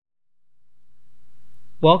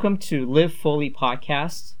Welcome to Live Fully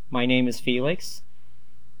podcast. My name is Felix,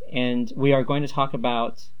 and we are going to talk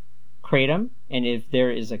about Kratom and if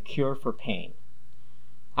there is a cure for pain.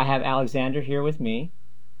 I have Alexander here with me.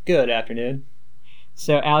 Good afternoon.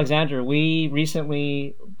 So, Alexander, we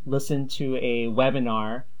recently listened to a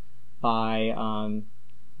webinar by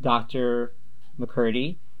Dr.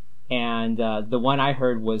 McCurdy, and the one I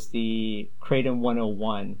heard was the Kratom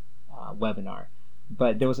 101 webinar.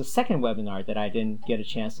 But there was a second webinar that I didn't get a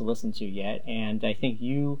chance to listen to yet, and I think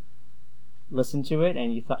you listened to it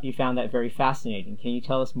and you found that very fascinating. Can you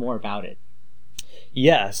tell us more about it?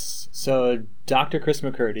 Yes. So Dr. Chris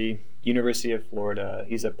McCurdy, University of Florida,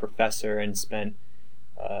 he's a professor and spent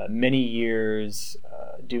many years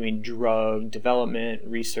doing drug development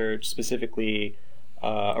research, specifically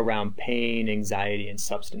around pain, anxiety, and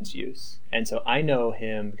substance use. And so I know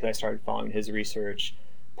him because I started following his research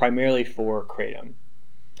primarily for Kratom.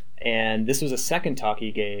 And this was a second talk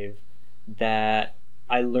he gave that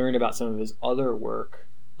I learned about some of his other work,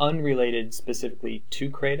 unrelated specifically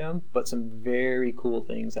to Kratom, but some very cool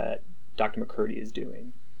things that Dr. McCurdy is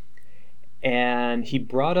doing. And he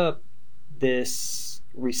brought up this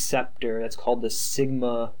receptor that's called the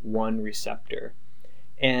sigma-1 receptor.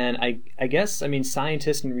 And I guess,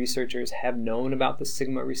 scientists and researchers have known about the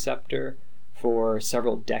sigma receptor for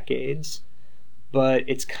several decades, but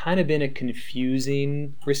it's kind of been a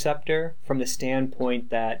confusing receptor from the standpoint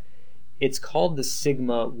that it's called the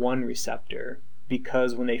sigma-1 receptor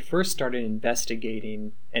because when they first started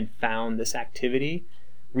investigating and found this activity,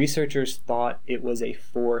 researchers thought it was a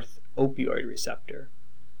fourth opioid receptor,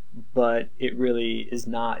 but it really is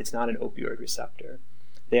not. It's not an opioid receptor.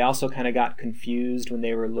 They also kind of got confused when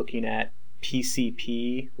they were looking at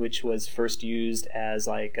PCP, which was first used as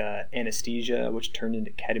like anesthesia, which turned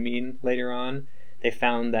into ketamine later on. They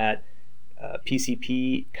found that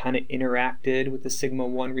PCP kind of interacted with the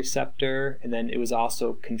sigma-1 receptor, and then it was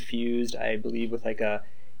also confused, I believe, with like a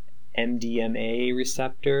MDMA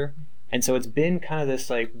receptor. And so it's been kind of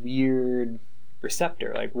this like weird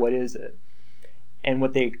receptor, like what is it? And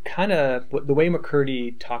the way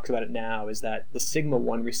McCurdy talks about it now is that the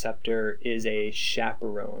sigma-1 receptor is a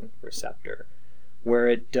chaperone receptor, where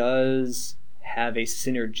it does have a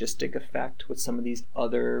synergistic effect with some of these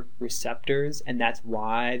other receptors, and that's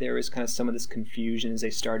why there was kind of some of this confusion as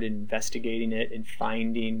they started investigating it and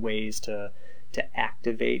finding ways to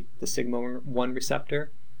activate the sigma-1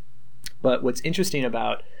 receptor. But what's interesting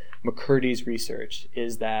about McCurdy's research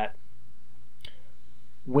is that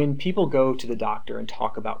when people go to the doctor and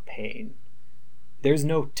talk about pain, there's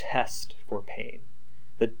no test for pain.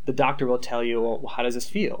 The doctor will tell you, well, how does this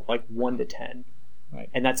feel? Like 1 to 10. Right.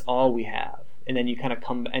 And that's all we have. And then you kind of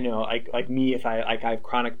come, like me, if I have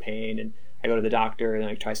chronic pain and I go to the doctor and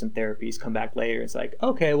I try some therapies, come back later, it's like,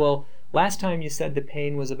 okay, well, last time you said the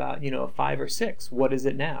pain was about, 5 or 6. What is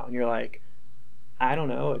it now? And you're like, I don't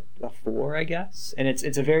know, a 4, I guess. And it's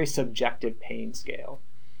a very subjective pain scale.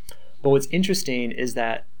 But what's interesting is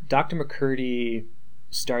that Dr. McCurdy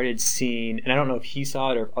started seeing, and I don't know if he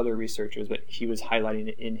saw it or if other researchers, but he was highlighting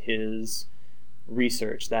it in his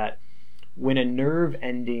research, that when a nerve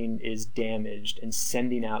ending is damaged and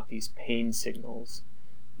sending out these pain signals,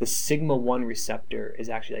 the sigma-1 receptor is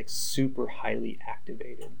actually like super highly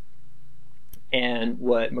activated. And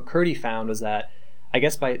what McCurdy found was that, I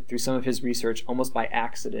guess through some of his research, almost by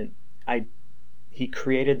accident, he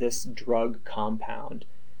created this drug compound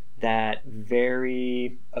that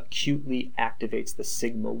very acutely activates the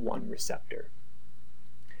sigma-1 receptor.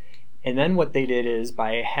 And then what they did is,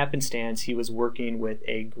 by happenstance, he was working with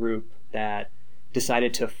a group that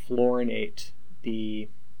decided to fluorinate the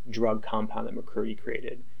drug compound that McCurdy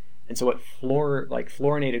created. And so what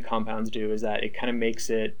fluorinated compounds do is that it kind of makes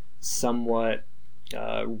it somewhat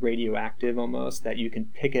radioactive almost, that you can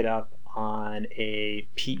pick it up on a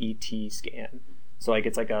PET scan. So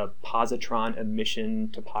it's like a positron emission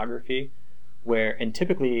topography, and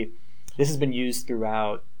typically this has been used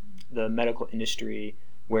throughout the medical industry,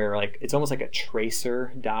 where it's almost like a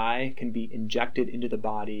tracer dye can be injected into the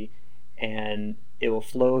body and it will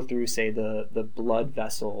flow through, say, the blood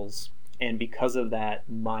vessels, and because of that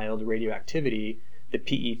mild radioactivity, the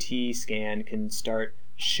PET scan can start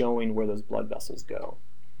showing where those blood vessels go.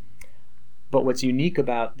 But what's unique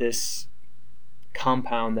about this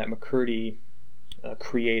compound that McCurdy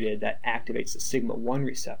created that activates the sigma-1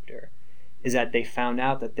 receptor is that they found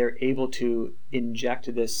out that they're able to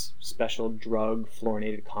inject this special drug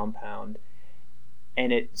fluorinated compound,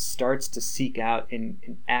 and it starts to seek out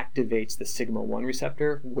and activates the sigma-1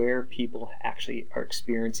 receptor where people actually are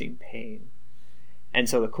experiencing pain. And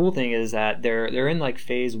so the cool thing is that they're in like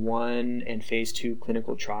phase 1 and phase 2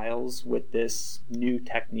 clinical trials with this new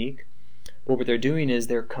technique. But what they're doing is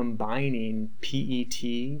they're combining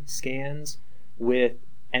PET scans with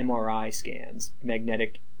MRI scans,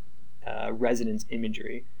 magnetic resonance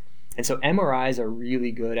imagery. And so MRIs are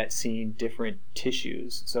really good at seeing different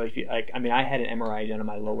tissues. So if you like, I mean, I had an MRI done on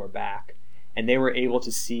my lower back, and they were able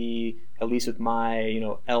to see, at least with my,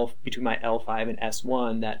 between my L5 and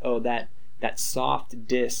S1, that soft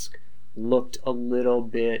disc looked a little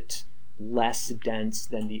bit less dense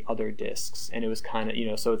than the other discs, and it was kind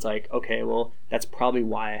of, so it's like, okay, well, that's probably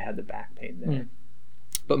why I had the back pain there.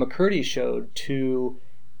 But McCurdy showed two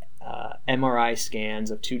MRI scans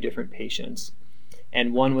of two different patients,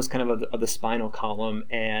 and one was kind of the spinal column,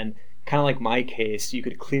 and kind of like my case, you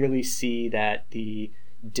could clearly see that the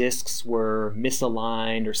discs were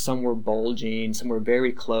misaligned, or some were bulging, some were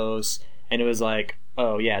very close, and it was like,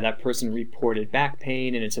 oh yeah, that person reported back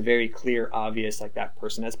pain, and it's a very clear, obvious, like that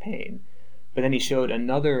person has pain. But then he showed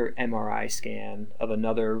another MRI scan of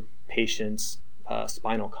another patient's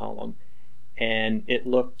spinal column, and it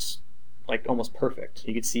looked like almost perfect.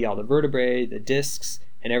 You could see all the vertebrae, the discs,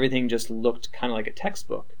 and everything just looked kind of like a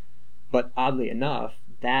textbook. But oddly enough,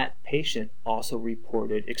 that patient also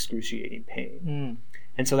reported excruciating pain.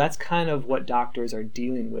 And so that's kind of what doctors are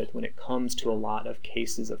dealing with when it comes to a lot of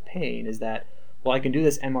cases of pain, is that, well, I can do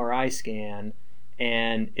this MRI scan,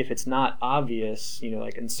 and if it's not obvious,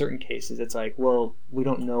 like in certain cases, it's like, well, we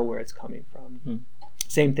don't know where it's coming from.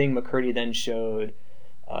 Same thing McCurdy then showed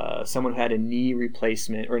someone who had a knee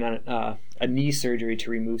replacement, or not a knee surgery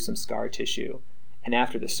to remove some scar tissue. And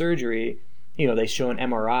after the surgery, they show an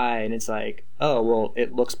MRI, and it's like, oh, well,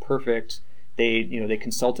 it looks perfect. They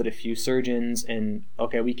consulted a few surgeons, and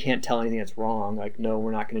okay, we can't tell anything that's wrong. Like, no,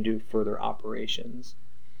 we're not going to do further operations.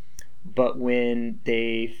 But when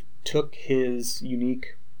they took his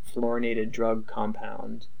unique fluorinated drug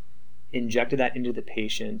compound, injected that into the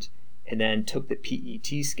patient, and then took the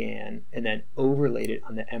PET scan and then overlaid it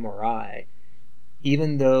on the MRI,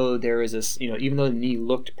 even though there is this, even though the knee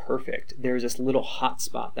looked perfect, there was this little hot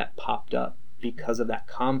spot that popped up because of that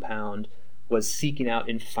compound was seeking out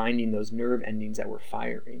and finding those nerve endings that were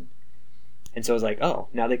firing. And so I was like, oh,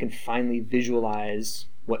 now they can finally visualize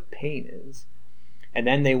what pain is. And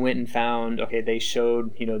then they went and found, okay, they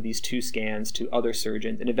showed, these two scans to other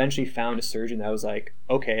surgeons, and eventually found a surgeon that was like,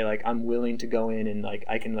 okay, like, I'm willing to go in and like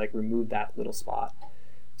I can like remove that little spot.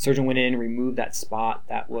 Surgeon went in, removed that spot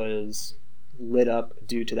that was lit up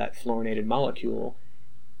due to that fluorinated molecule,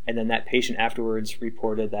 and then that patient afterwards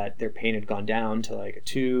reported that their pain had gone down to like a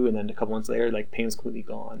 2, and then a couple months later, like, pain was completely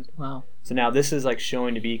gone. Wow. So now this is like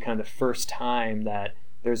showing to be kind of the first time that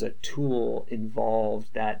there's a tool involved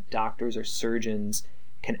that doctors or surgeons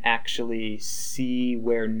can actually see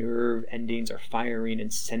where nerve endings are firing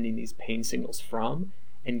and sending these pain signals from,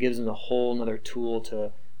 and gives them a whole another tool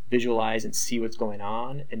to visualize and see what's going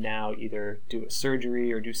on, and now either do a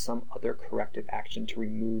surgery or do some other corrective action to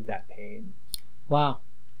remove that pain. Wow.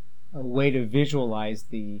 A way to visualize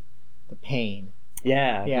the pain.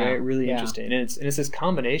 Yeah, really interesting. And it's this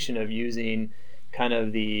combination of using kind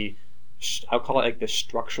of I'll call it like the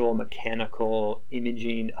structural mechanical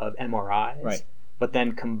imaging of MRIs, right, but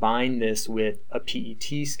then combine this with a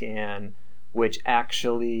PET scan, which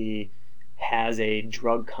actually has a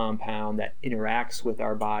drug compound that interacts with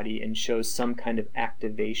our body and shows some kind of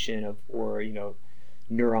activation of, or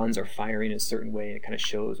neurons are firing a certain way, and it kind of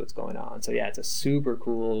shows what's going on. So yeah, it's a super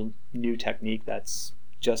cool new technique that's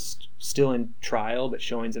just still in trial, but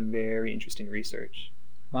showing some very interesting research.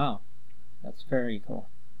 Wow, that's very cool.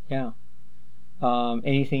 Yeah.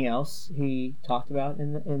 Anything else he talked about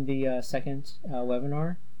in the second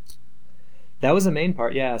webinar? That was the main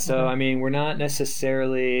part, yeah. So, I mean, we're not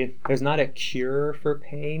necessarily, there's not a cure for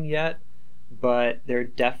pain yet, but there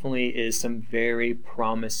definitely is some very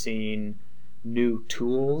promising new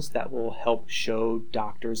tools that will help show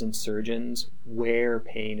doctors and surgeons where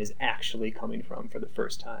pain is actually coming from for the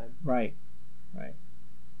first time. Right.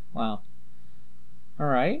 Wow. All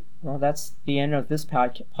right. Well, that's the end of this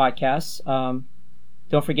podcast.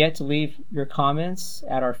 Don't forget to leave your comments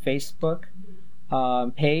at our Facebook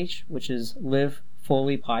page, which is Live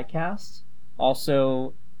Fully Podcast.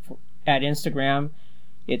 Also at Instagram,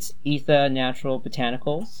 it's Etha Natural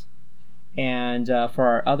Botanicals. And for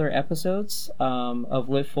our other episodes of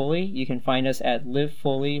Live Fully, you can find us at Live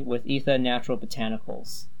Fully with Etha Natural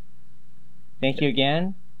Botanicals. Thank you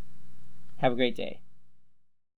again. Have a great day.